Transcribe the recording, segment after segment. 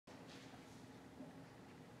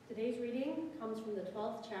Today's reading comes from the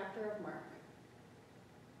 12th chapter of Mark.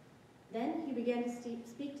 Then he began to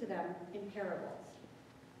speak to them in parables.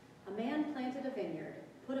 A man planted a vineyard,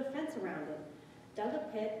 put a fence around it, dug a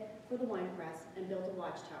pit for the winepress, and built a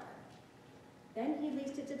watchtower. Then he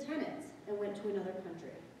leased it to tenants and went to another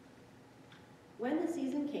country. When the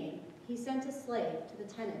season came, he sent a slave to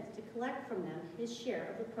the tenants to collect from them his share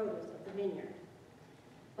of the produce of the vineyard.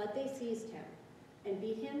 But they seized him and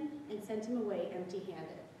beat him and sent him away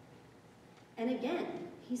empty-handed. And again,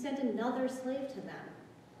 he sent another slave to them.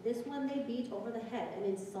 This one they beat over the head and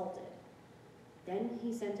insulted. Then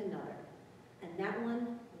he sent another, and that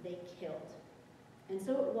one they killed. And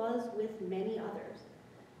so it was with many others.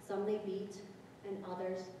 Some they beat, and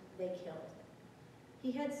others they killed.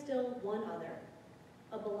 He had still one other,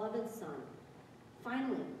 a beloved son.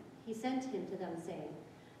 Finally, he sent him to them, saying,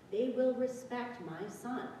 "They will respect my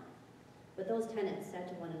son." But those tenants said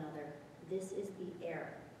to one another, "This is the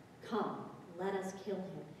heir. Come, let us kill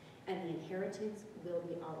him, and the inheritance will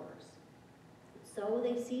be ours." So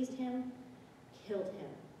they seized him, killed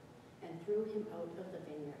him, and threw him out of the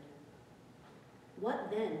vineyard.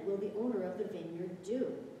 What then will the owner of the vineyard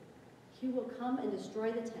do? He will come and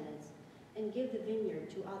destroy the tenants and give the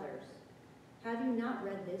vineyard to others. Have you not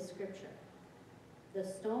read this scripture? The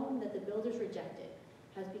stone that the builders rejected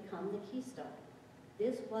has become the keystone.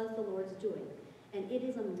 This was the Lord's doing, and it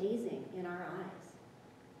is amazing in our eyes.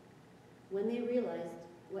 When they realized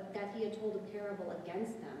that he had told a parable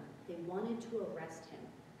against them, they wanted to arrest him,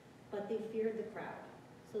 but they feared the crowd,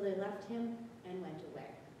 so they left him and went away.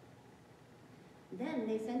 Then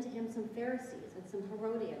they sent to him some Pharisees and some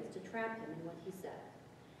Herodians to trap him in what he said.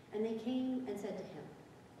 And they came and said to him,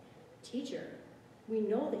 "Teacher, we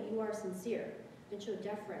know that you are sincere and show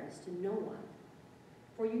deference to no one,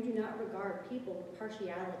 for you do not regard people with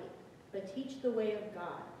partiality, but teach the way of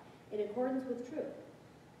God in accordance with truth.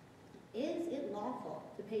 Is it lawful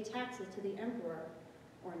to pay taxes to the emperor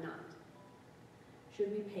or not?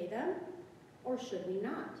 Should we pay them or should we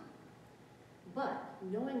not?" But,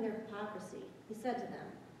 knowing their hypocrisy, he said to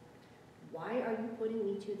them, "Why are you putting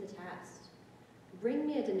me to the test? Bring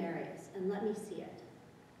me a denarius and let me see it."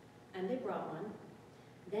 And they brought one.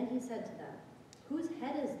 Then he said to them, "Whose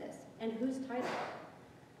head is this, and whose title?"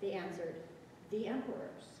 They answered, "The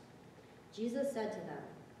emperor's." Jesus said to them,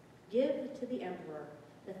 "Give to the emperor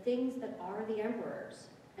the things that are the emperor's,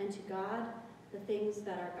 and to God the things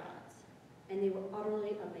that are God's." And they were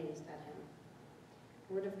utterly amazed at him.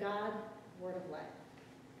 Word of God, word of life.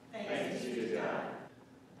 Thanks be to God.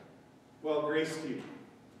 Well, grace to you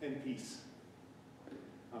and peace.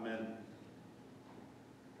 Amen.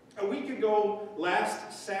 A week ago,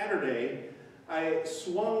 last Saturday, I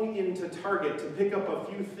swung into Target to pick up a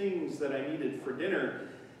few things that I needed for dinner.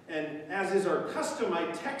 And as is our custom, I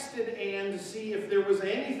texted Anne to see if there was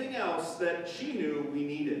anything else that she knew we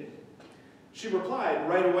needed. She replied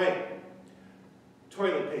right away,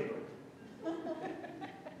 "Toilet paper."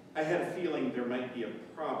 I had a feeling there might be a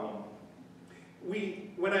problem.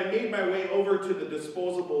 When I made my way over to the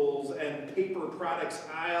disposables and paper products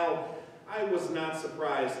aisle, I was not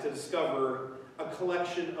surprised to discover a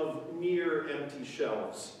collection of near empty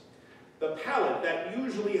shelves. The pallet that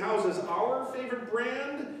usually houses our favorite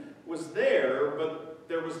brand was there, but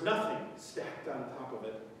there was nothing stacked on top of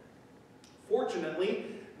it.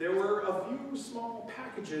 Fortunately, there were a few small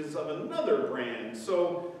packages of another brand,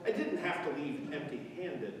 so I didn't have to leave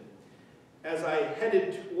empty-handed. As I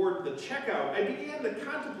headed toward the checkout, I began to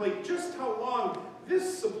contemplate just how long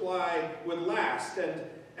this supply would last,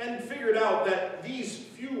 and figured out that these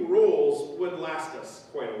few rolls would last us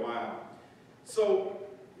quite a while. So,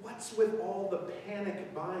 what's with all the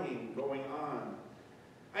panic buying going on?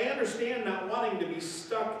 I understand not wanting to be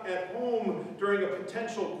stuck at home during a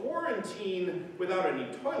potential quarantine without any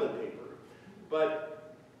toilet paper,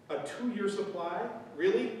 but a 2-year supply?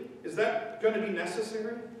 Really? Is that going to be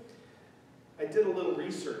necessary? I did a little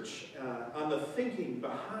research on the thinking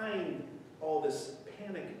behind all this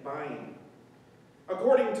panic buying.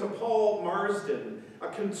 According to Paul Marsden, a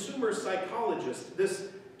consumer psychologist,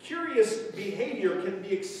 this curious behavior can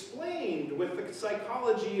be explained with the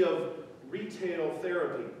psychology of retail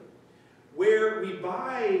therapy, where we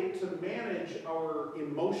buy to manage our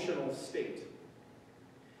emotional state.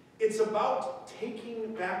 It's about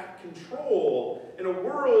taking back control in a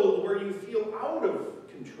world where you feel out of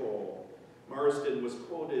control. Marsden was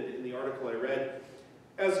quoted in the article I read.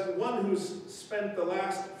 As one who's spent the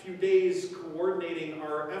last few days coordinating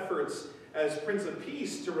our efforts as Prince of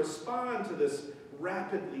Peace to respond to this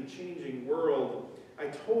rapidly changing world, I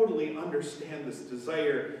totally understand this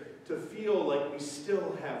desire to feel like we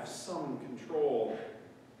still have some control.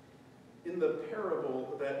 In the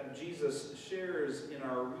parable that Jesus shares in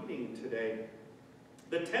our reading today.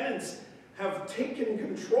 The tenants have taken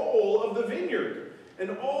control of the vineyard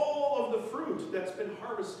and all of the fruit that's been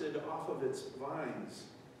harvested off of its vines.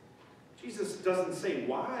 Jesus doesn't say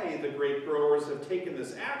why the grape growers have taken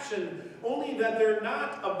this action, only that they're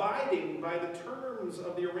not abiding by the terms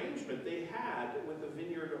of the arrangement they had with the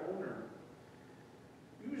vineyard owner.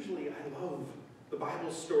 Usually I love the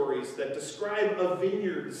Bible stories that describe a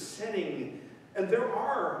vineyard setting, and there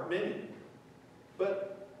are many.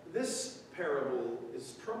 But this parable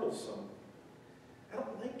is troublesome. I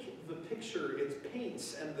don't like the picture it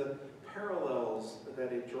paints and the parallels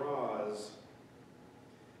that it draws.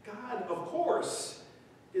 God, of course,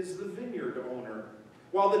 is the vineyard owner,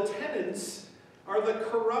 while the tenants are the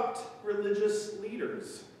corrupt religious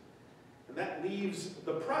leaders. And that leaves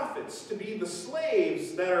the prophets to be the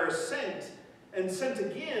slaves that are sent and sent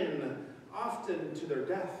again, often to their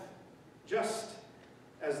death, just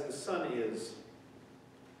as the Son is.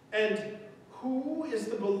 And who is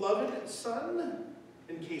the beloved Son?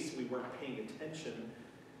 In case we weren't paying attention,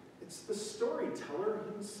 it's the storyteller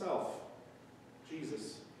himself,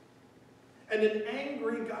 Jesus. And an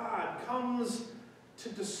angry God comes to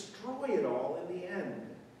destroy it all in the end.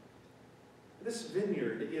 This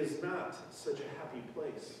vineyard is not such a happy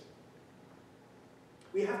place.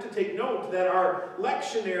 We have to take note that our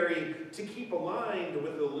lectionary, to keep aligned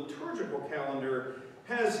with the liturgical calendar,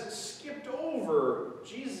 has skipped over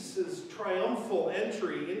Jesus' triumphal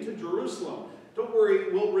entry into Jerusalem. Don't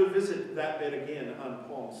worry, we'll revisit that bit again on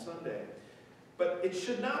Palm Sunday. But it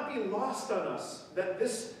should not be lost on us that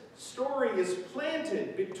this story is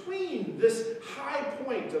planted between this high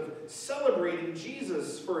point of celebrating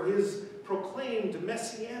Jesus for his proclaimed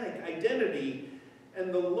messianic identity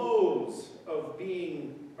and the lows of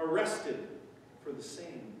being arrested for the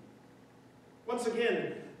same. Once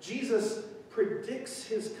again, Jesus predicts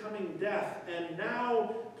his coming death and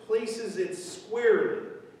now places it squarely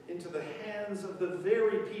into the hands of the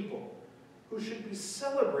very people who should be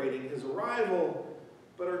celebrating his arrival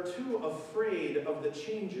but are too afraid of the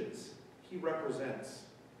changes he represents.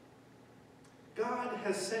 God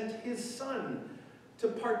has sent his Son to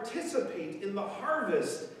participate in the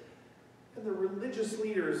harvest, and the religious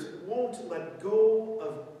leaders won't let go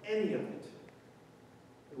of any of it.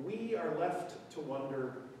 And we are left to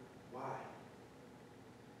wonder why.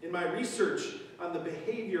 In my research on the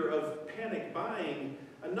behavior of panic buying,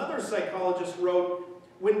 another psychologist wrote,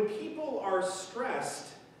 when people are stressed,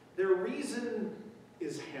 their reason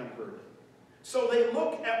is hampered. So they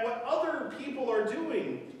look at what other people are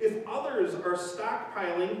doing. If others are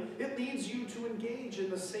stockpiling, it leads you to engage in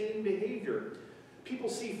the same behavior. People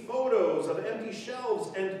see photos of empty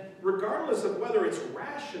shelves, and regardless of whether it's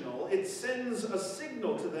rational, it sends a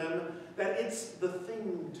signal to them that it's the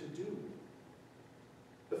thing to do.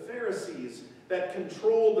 The Pharisees that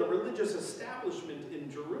controlled the religious establishment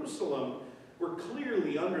in Jerusalem were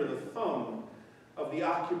clearly under the thumb of the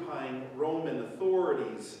occupying Roman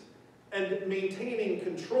authorities and maintaining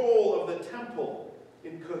control of the temple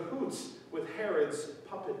in cahoots with Herod's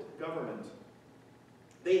puppet government.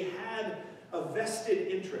 They had a vested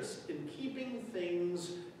interest in keeping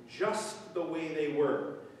things just the way they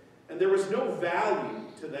were, and there was no value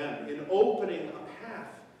to them in opening a path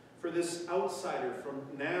for this outsider from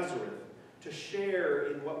Nazareth to share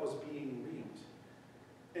in what was being reaped.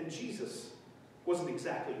 And Jesus wasn't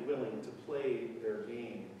exactly willing to play their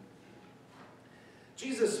game.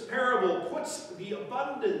 Jesus' parable puts the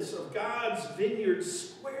abundance of God's vineyard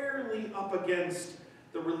squarely up against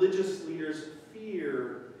the religious leaders'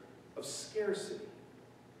 fear of scarcity.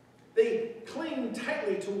 They cling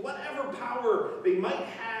tightly to whatever power they might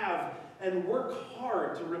have and work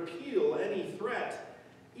hard to repeal any threat,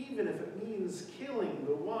 even if it means killing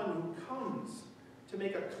the one who comes to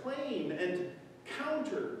make a claim and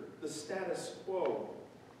counter the status quo.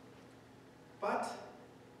 But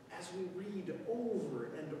as we read over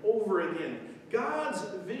and over again, God's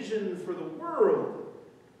vision for the world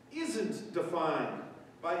isn't defined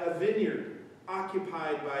by a vineyard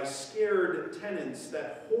occupied by scared tenants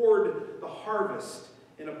that hoard the harvest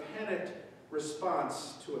in a panicked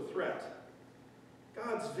response to a threat.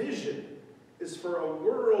 God's vision is for a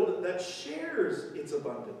world that shares its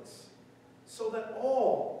abundance so that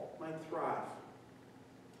all might thrive.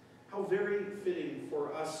 How very fitting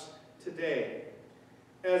for us today,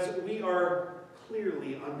 as we are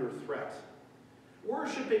clearly under threat.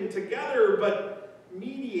 Worshiping together, but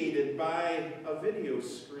mediated by a video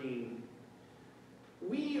screen.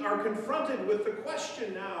 We are confronted with the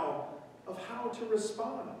question now of how to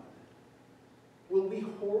respond. Will we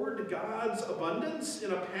hoard God's abundance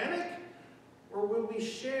in a panic? Or will we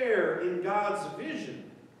share in God's vision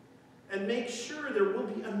and make sure there will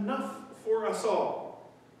be enough for us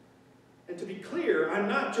all? And to be clear, I'm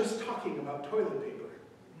not just talking about toilet paper.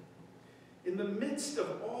 In the midst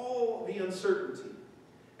of all the uncertainty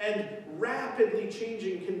and rapidly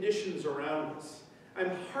changing conditions around us,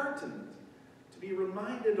 I'm heartened to be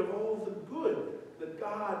reminded of all the good that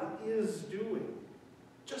God is doing.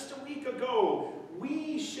 Just a week ago,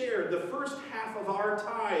 we shared the first half of our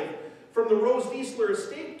tithe from the Roseville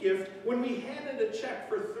estate gift when we handed a check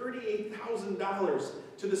for $38,000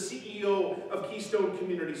 to the CEO of Keystone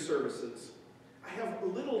Community Services. I have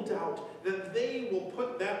little doubt that they will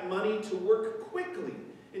put that money to work quickly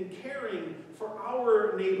in caring for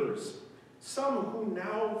our neighbors, some who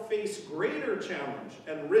now face greater challenge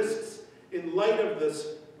and risks in light of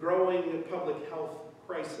this growing public health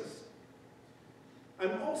crisis.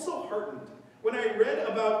 I'm also heartened when I read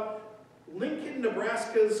about Lincoln,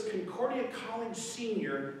 Nebraska's Concordia College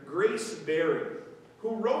senior, Grace Berry,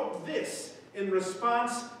 who wrote this in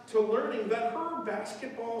response to learning that her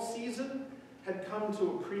basketball season had come to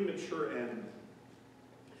a premature end.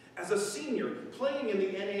 As a senior playing in the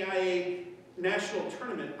NAIA National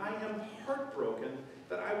Tournament, I am heartbroken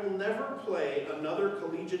that I will never play another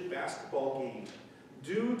collegiate basketball game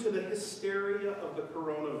due to the hysteria of the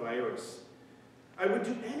coronavirus. I would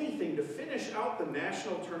do anything to finish out the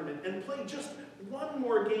national tournament and play just one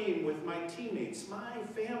more game with my teammates, my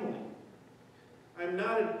family. I'm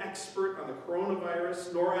not an expert on the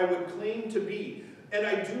coronavirus, nor I would claim to be, and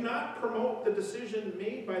I do not promote the decision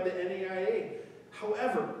made by the NAIA.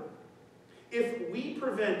 However, if we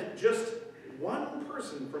prevent just one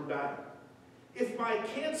person from dying, if by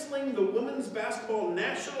canceling the women's basketball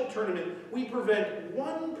national tournament, we prevent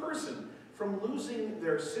one person from losing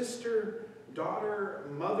their sister, daughter,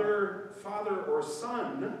 mother, father, or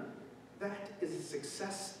son, that is a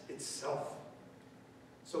success itself.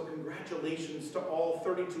 So congratulations to all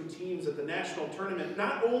 32 teams at the national tournament.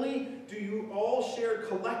 Not only do you all share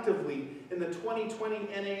collectively in the 2020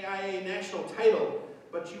 NAIA national title,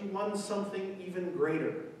 but you won something even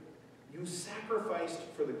greater. You sacrificed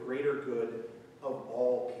for the greater good of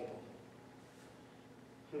all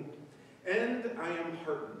people. And I am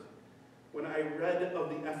heartened when I read of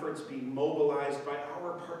the efforts being mobilized by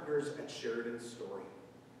our partners at Sheridan Story,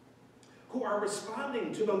 who are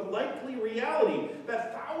responding to the likely reality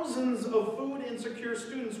that thousands of food-insecure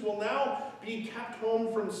students will now be kept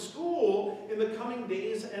home from school in the coming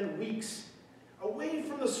days and weeks. Away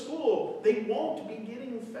from the school, they won't be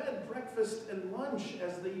getting fed breakfast and lunch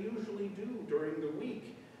as they usually do during the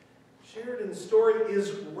week. Sheridan Story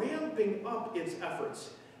is ramping up its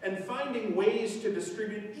efforts and finding ways to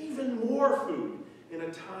distribute even more food in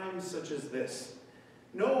a time such as this.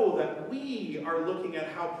 Know that we are looking at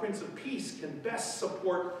how Prince of Peace can best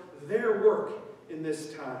support their work in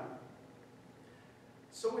this time.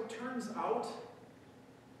 So it turns out,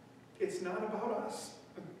 it's not about us.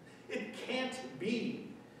 It can't be.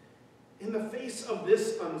 In the face of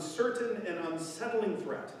this uncertain and unsettling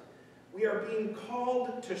threat, we are being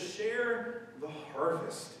called to share the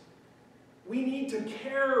harvest. We need to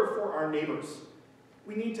care for our neighbors.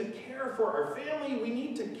 We need to care for our family. We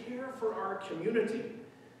need to care for our community.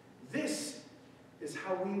 This is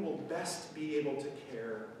how we will best be able to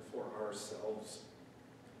care for ourselves.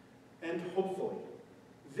 And hopefully,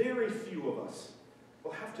 very few of us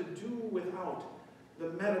will have to do without the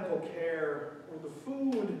medical care or the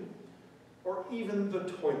food or even the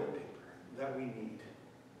toilet paper that we need.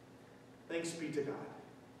 Thanks be to God.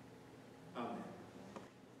 Amen.